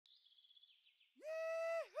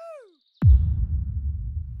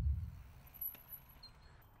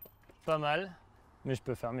Pas mal, mais je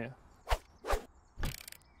peux faire mieux.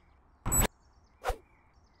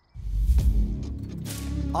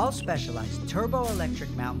 All specialized turbo-electric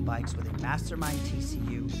mountain bikes within MasterMind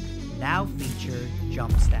TCU now feature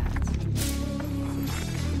jump stats.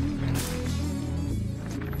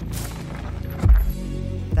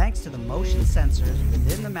 Thanks to the motion sensors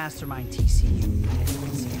within the MasterMind TCU, you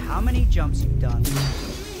can see how many jumps you've done,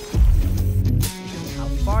 how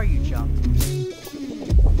far you jumped, and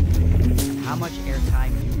how much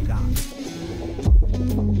airtime you got.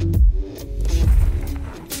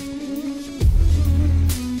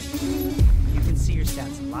 You can see your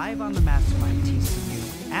stats live on the MasterMind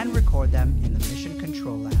TCU and record them in the Mission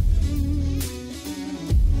Control app.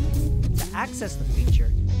 To access the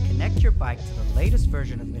feature, connect your bike to the latest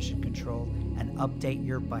version of Mission Control and update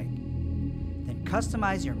your bike. Then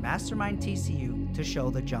customize your MasterMind TCU to show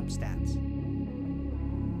the jump stats.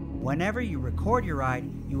 Whenever you record your ride,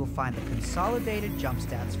 you will find the consolidated jump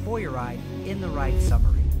stats for your ride in the ride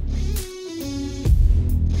summary.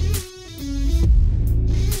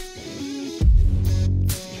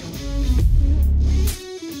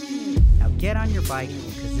 Now get on your bike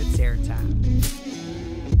because it's airtime.